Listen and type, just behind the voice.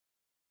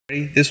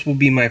This will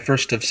be my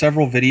first of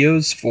several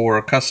videos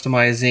for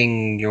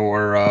customizing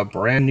your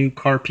brand new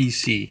car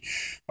PC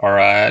or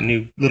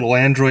new little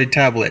Android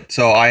tablet.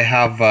 So I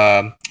have,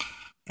 I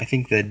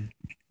think the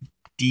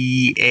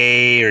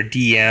DA or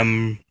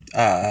DM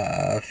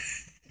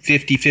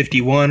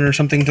 5051 or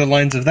something to the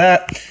lines of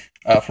that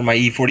for my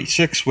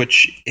E46,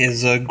 which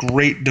is a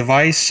great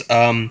device.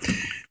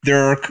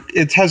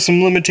 It has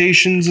some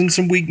limitations and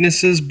some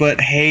weaknesses,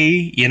 but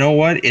hey, you know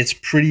what? It's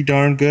pretty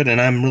darn good, and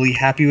I'm really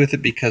happy with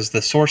it because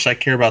the source I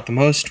care about the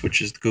most,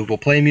 which is the Google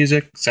Play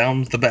Music,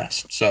 sounds the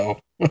best. So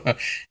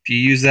if you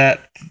use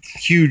that,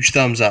 huge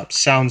thumbs up.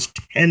 Sounds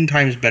 10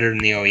 times better than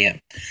the OEM.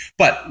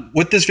 But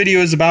what this video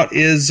is about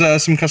is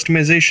some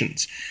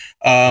customizations.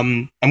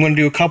 I'm going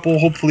to do a couple,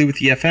 hopefully with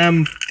the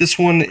FM. This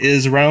one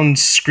is around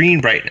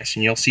screen brightness,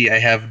 and you'll see I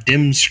have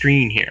dim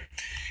screen here.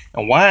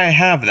 And why I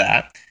have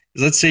that,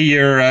 let's say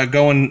you're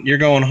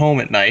going home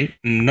at night,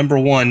 and number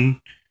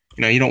one,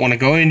 you don't want to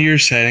go into your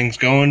settings,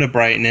 go into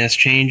brightness,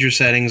 change your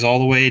settings all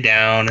the way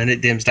down, and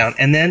it dims down,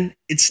 and then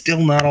it's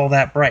still not all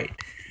that bright.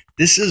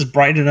 This is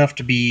bright enough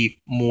to be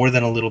more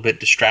than a little bit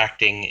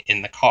distracting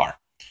in the car.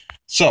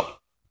 So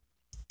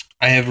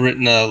I have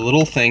written a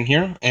little thing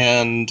here,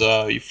 and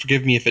you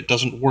forgive me if it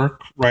doesn't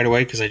work right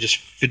away because I just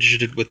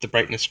fidgeted with the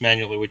brightness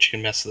manually, which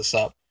can mess this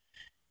up.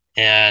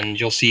 And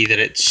you'll see that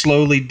it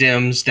slowly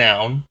dims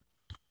down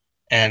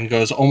and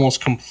goes almost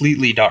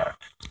completely dark.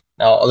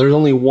 Now, there's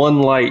only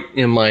one light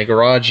in my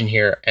garage in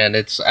here, and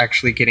it's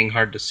actually getting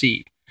hard to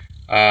see.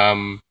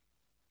 If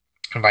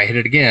I hit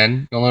it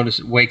again, you'll notice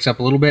it wakes up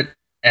a little bit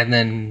and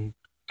then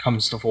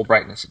comes to full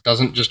brightness. It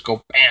doesn't just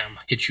go bam,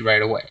 hit you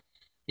right away.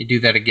 You do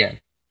that again.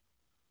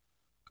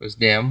 Goes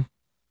dim,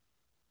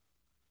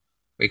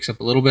 wakes up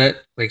a little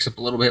bit, wakes up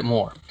a little bit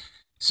more.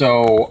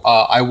 So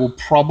I will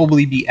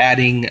probably be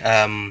adding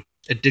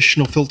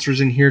additional filters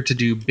in here to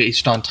do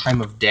based on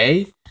time of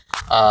day.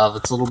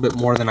 That's a little bit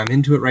more than I'm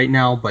into it right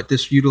now, but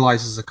this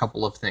utilizes a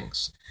couple of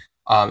things.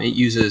 It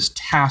uses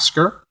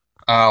Tasker,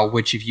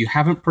 which if you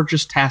haven't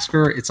purchased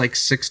Tasker, it's like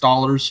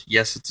 $6.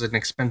 Yes, it's an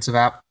expensive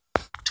app.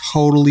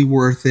 Totally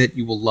worth it.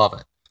 You will love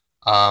it.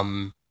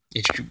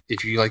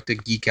 If you like to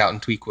geek out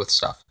and tweak with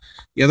stuff.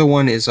 The other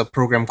one is a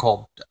program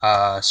called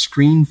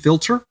Screen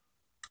Filter.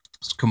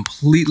 It's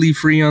completely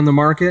free on the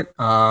market.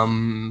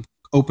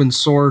 Open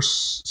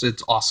source.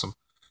 It's awesome.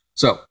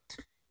 So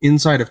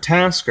inside of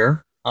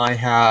Tasker, I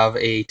have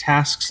a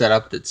task set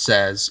up that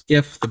says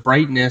if the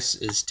brightness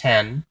is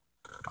 10,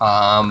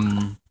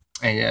 and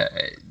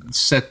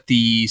set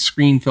the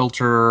screen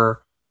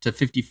filter to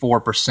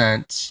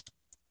 54%,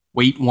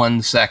 wait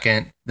 1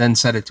 second, then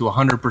set it to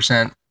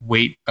 100%,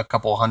 wait a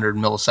couple hundred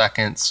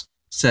milliseconds,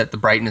 set the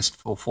brightness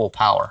to full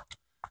power.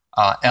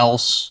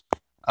 Else,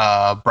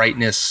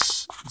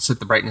 set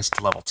the brightness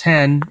to level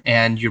 10,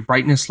 and your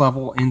brightness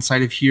level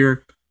inside of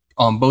here,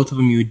 on both of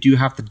them, you do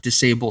have to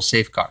disable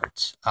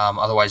safeguards.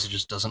 Otherwise, it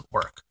just doesn't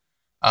work.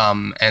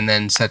 And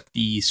then set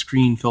the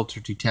screen filter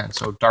to 10,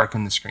 so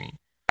darken the screen.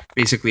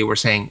 Basically, we're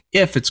saying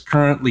if it's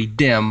currently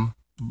dim,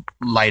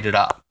 light it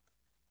up.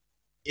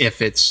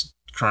 If it's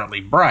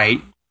currently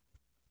bright,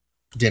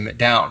 dim it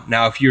down.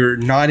 Now, if you're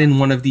not in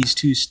one of these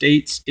two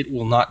states, it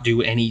will not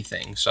do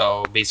anything.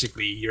 So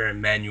basically, you're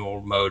in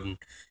manual mode, and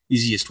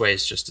easiest way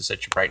is just to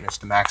set your brightness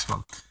to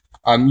maximum.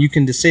 You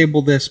can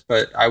disable this,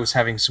 but I was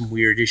having some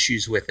weird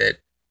issues with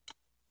it.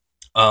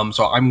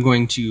 So I'm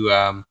going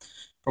to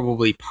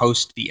probably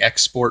post the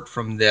export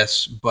from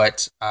this,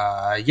 but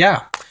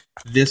yeah,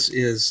 this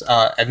is,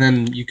 and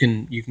then you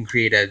can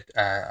create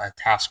a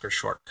Tasker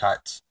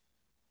shortcut.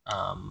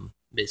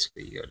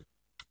 Basically,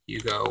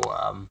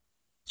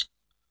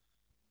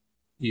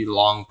 you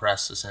long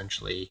press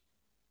essentially,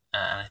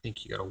 and I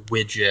think you go to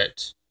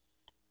widget,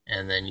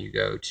 and then you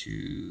go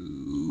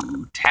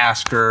to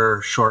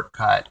Tasker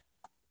shortcut,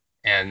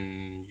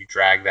 and you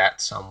drag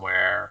that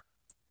somewhere,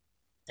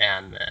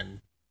 and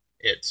then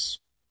it's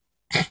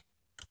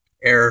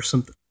error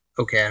something.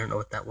 Okay, I don't know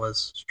what that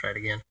was. Let's try it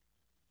again.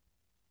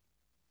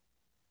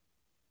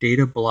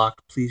 Data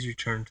block. Please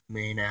return to the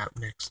main app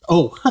next.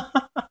 Oh,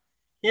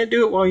 can't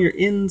do it while you're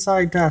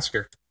inside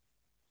Tasker.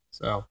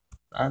 So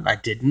I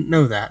didn't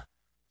know that.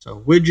 So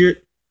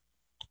widget,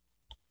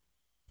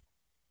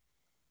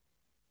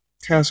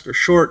 Tasker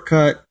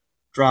shortcut,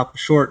 drop a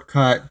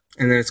shortcut,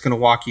 and then it's going to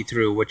walk you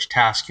through which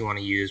task you want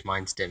to use.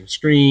 Mine's dim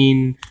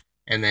screen,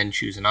 and then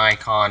choose an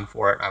icon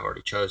for it. I've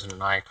already chosen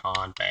an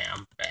icon.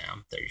 Bam,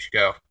 bam. There you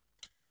go.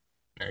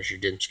 There's your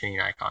dim screen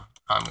icon.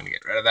 I'm going to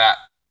get rid of that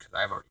because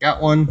I've already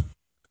got one.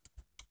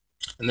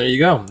 And there you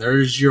go.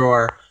 There's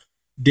your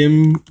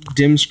dim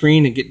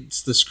screen. It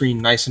gets the screen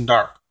nice and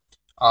dark.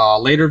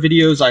 Later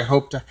videos, I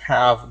hope to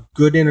have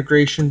good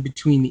integration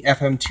between the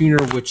FM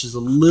tuner, which is a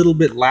little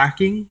bit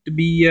lacking, to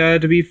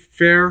be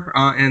fair,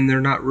 and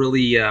they're not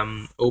really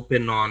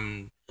open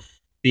on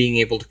being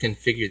able to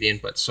configure the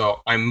inputs.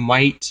 So I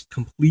might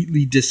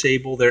completely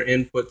disable their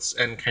inputs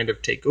and kind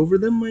of take over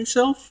them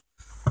myself,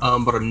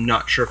 but I'm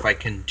not sure if I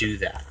can do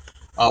that.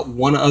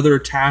 One other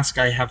task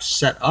I have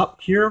set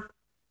up here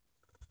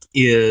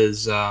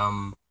is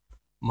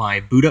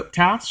my boot up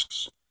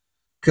tasks.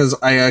 because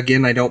I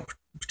don't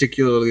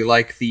particularly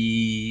like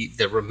the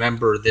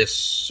remember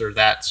this or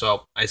that.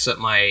 So I set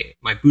my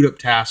boot up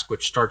task,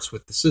 which starts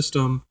with the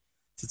system,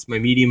 sets my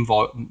media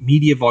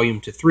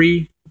volume to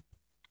 3,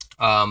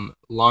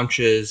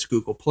 launches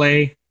Google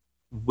Play,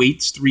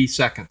 waits 3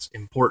 seconds.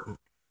 Important.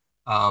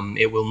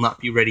 It will not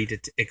be ready to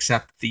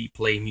accept the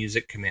play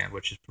music command,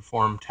 which is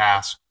perform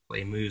task,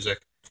 play music,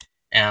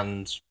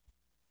 and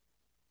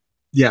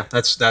yeah,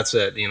 that's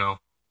it. You know,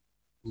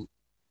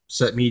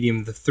 set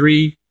medium to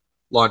 3,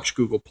 launch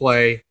Google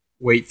Play,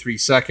 wait 3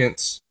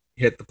 seconds,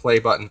 hit the play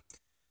button.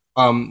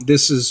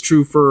 This is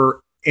true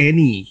for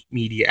any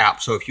media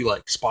app. So if you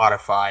like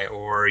Spotify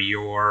or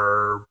you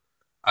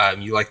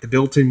like the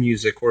built-in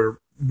music or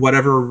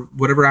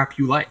whatever app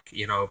you like,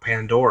 you know,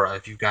 Pandora,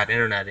 if you've got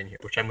internet in here,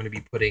 which I'm going to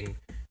be putting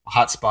a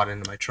hotspot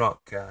into my trunk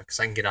because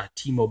I can get a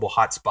T-Mobile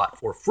hotspot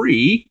for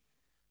free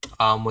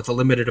with a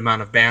limited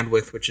amount of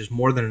bandwidth, which is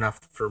more than enough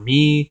for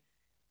me.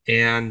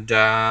 And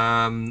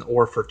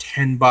or for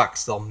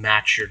 $10 they'll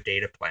match your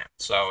data plan.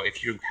 So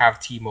if you have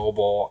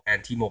T-Mobile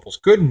and T-Mobile's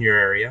good in your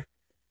area,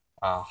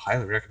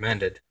 highly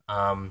recommended,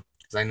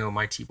 because I know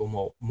my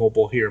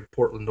T-Mobile here in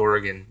Portland,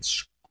 Oregon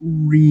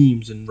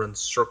screams and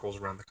runs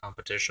circles around the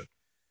competition,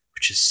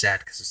 which is sad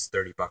because it's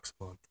 $30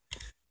 a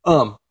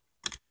month.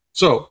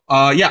 So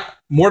yeah,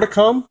 more to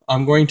come.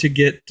 I'm going to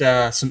get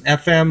some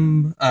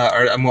FM,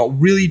 or I'm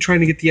really trying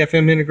to get the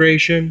FM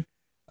integration.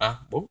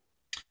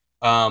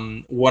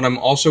 What I'm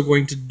also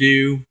going to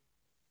do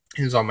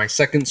is on my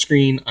second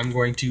screen, I'm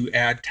going to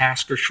add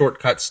tasks or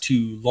shortcuts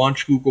to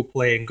launch Google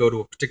Play and go to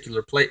a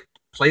particular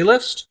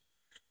playlist.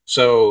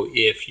 So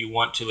if you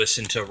want to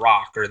listen to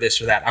rock or this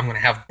or that, I'm going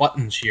to have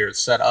buttons here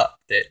set up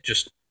that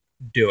just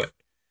do it.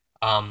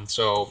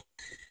 So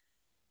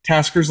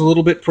Tasker's a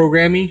little bit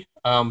programmy,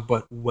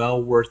 but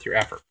well worth your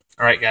effort.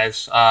 All right,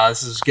 guys,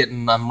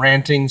 I'm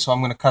ranting, so I'm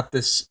going to cut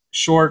this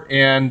short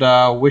and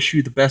wish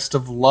you the best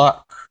of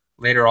luck.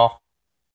 Later, all.